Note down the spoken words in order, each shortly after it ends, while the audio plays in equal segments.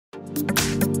Here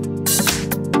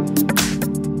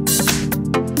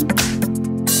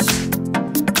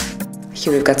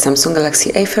we've got Samsung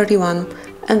Galaxy A31,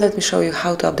 and let me show you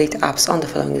how to update apps on the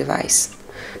following device.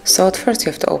 So at first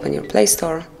you have to open your Play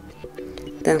Store,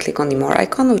 then click on the More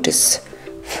icon, which is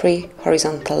 3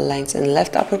 horizontal lines in the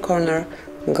left upper corner,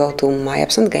 go to My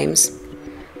Apps and Games,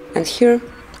 and here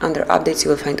under Updates you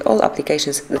will find all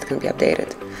applications that can be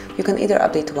updated. You can either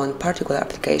update one particular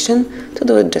application. To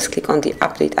do it, just click on the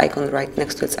Update icon right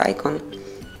next to its icon,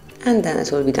 and then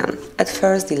it will be done. At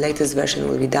first the latest version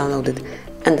will be downloaded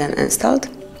and then installed.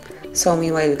 So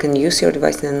meanwhile you can use your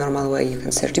device in a normal way. You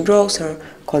can search the browser,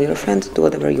 call your friend, do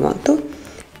whatever you want to,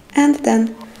 and then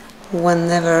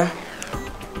whenever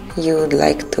you would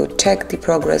like to check the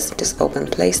progress, just open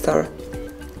Play Store,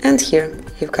 and here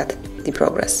you've got the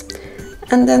progress.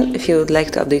 And then if you would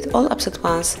like to update all apps at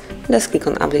once, just click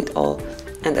on Update All,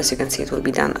 and as you can see it will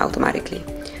be done automatically.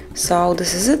 So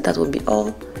this is it, that will be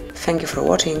all. Thank you for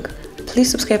watching,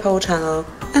 please subscribe our channel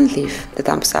and leave the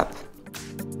thumbs up.